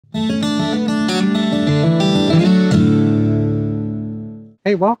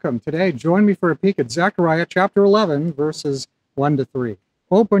Hey, welcome. Today, join me for a peek at Zechariah chapter 11, verses 1 to 3.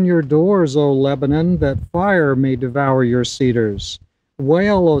 Open your doors, O Lebanon, that fire may devour your cedars.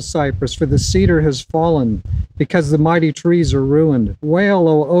 Wail, O cypress, for the cedar has fallen, because the mighty trees are ruined. Wail,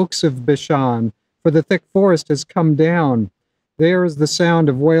 O oaks of Bashan, for the thick forest has come down. There is the sound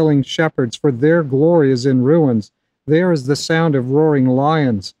of wailing shepherds, for their glory is in ruins. There is the sound of roaring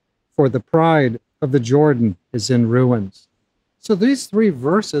lions, for the pride of the Jordan is in ruins. So these three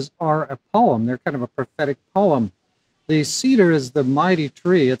verses are a poem. They're kind of a prophetic poem. The cedar is the mighty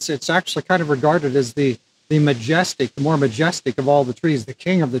tree. It's actually kind of regarded as the majestic, the more majestic of all the trees, the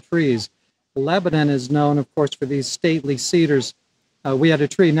king of the trees. Lebanon is known, of course, for these stately cedars. We had a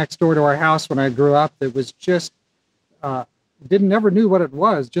tree next door to our house when I grew up that was just, never knew what it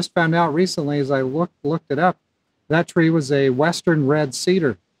was, just found out recently as I looked it up. That tree was a western red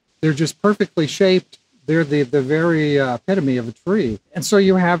cedar. They're just perfectly shaped. They're the very epitome of a tree. And so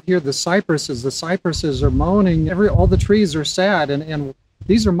you have here the cypresses. The cypresses are moaning. All the trees are sad, and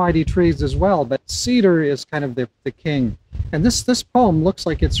these are mighty trees as well. But cedar is kind of the king. And this poem looks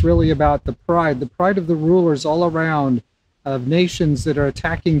like it's really about the pride of the rulers all around of nations that are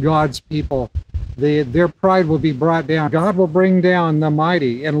attacking God's people. Their pride will be brought down. God will bring down the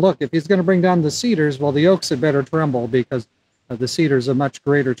mighty. And look, if he's going to bring down the cedars, well, the oaks had better tremble, because the cedar is a much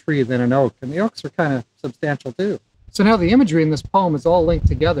greater tree than an oak, and the oaks are kind of substantial too. So now the imagery in this poem is all linked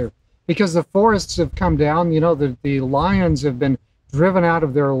together, because the forests have come down. You know, the lions have been driven out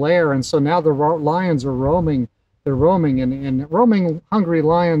of their lair, and so now the lions are roaming. They're roaming, and roaming hungry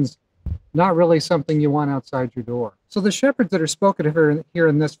lions, not really something you want outside your door. So the shepherds that are spoken of here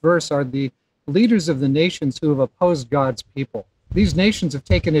in this verse are the leaders of the nations who have opposed God's people. These nations have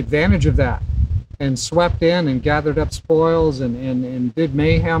taken advantage of that and swept in and gathered up spoils and did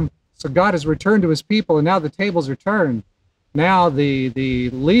mayhem. So God has returned to his people, and now the tables are turned. Now the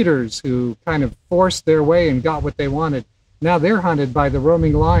leaders who kind of forced their way and got what they wanted, now they're hunted by the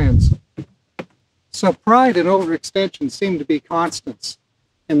roaming lions. So pride and overextension seem to be constants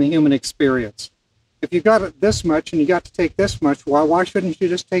in the human experience. If you got this much and you got to take this much, why shouldn't you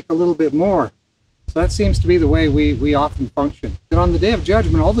just take a little bit more? So that seems to be the way we often function. And on the day of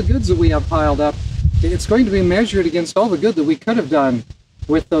judgment, all the goods that we have piled up, it's going to be measured against all the good that we could have done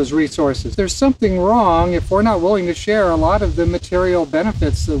with those resources. There's something wrong if we're not willing to share a lot of the material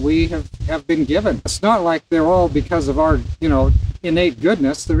benefits that we have been given. It's not like they're all because of our, innate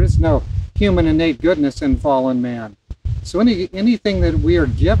goodness. There is no human innate goodness in fallen man. So anything that we are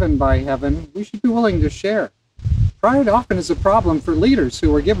given by heaven, we should be willing to share. Pride often is a problem for leaders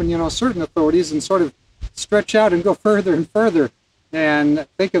who are given, certain authorities and sort of stretch out and go further and further and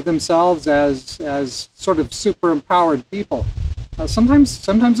think of themselves as sort of super empowered people. Sometimes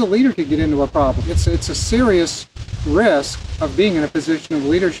a leader could get into a problem. It's a serious risk of being in a position of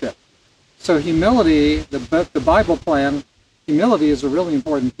leadership. So humility, the Bible plan, humility is a really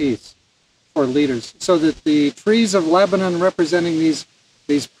important piece for leaders. So that the trees of Lebanon representing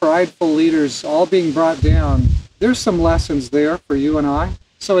these prideful leaders all being brought down, there's some lessons there for you and I.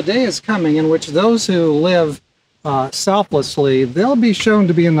 So a day is coming in which those who live selflessly, they'll be shown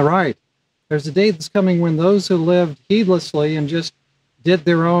to be in the right. There's a day that's coming when those who lived heedlessly and just did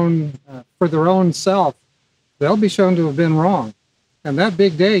their own, for their own self, they'll be shown to have been wrong. And that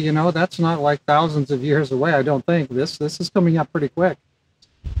big day, that's not like thousands of years away, I don't think. This is coming up pretty quick.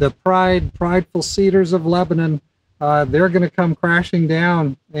 The prideful cedars of Lebanon, they're going to come crashing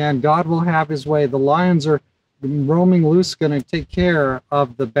down, and God will have his way. The lions are roaming loose, going to take care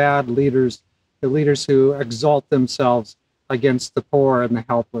of the bad leaders, the leaders who exalt themselves against the poor and the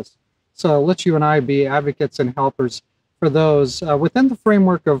helpless. So let you and I be advocates and helpers for those within the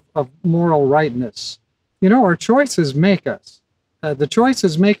framework of moral rightness. Our choices make us. The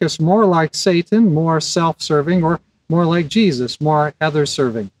choices make us more like Satan, more self-serving, or more like Jesus, more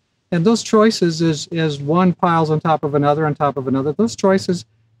other-serving. And those choices, as one piles on top of another, those choices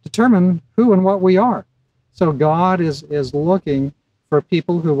determine who and what we are. So God is looking for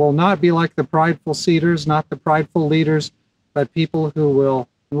people who will not be like the prideful cedars, not the prideful leaders, but people who will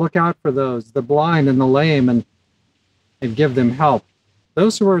look out for those, the blind and the lame, and give them help.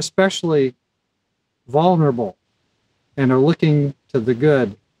 Those who are especially vulnerable and are looking to the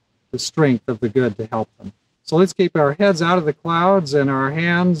good, the strength of the good to help them. So let's keep our heads out of the clouds and our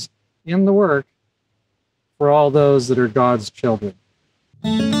hands in the work for all those that are God's children.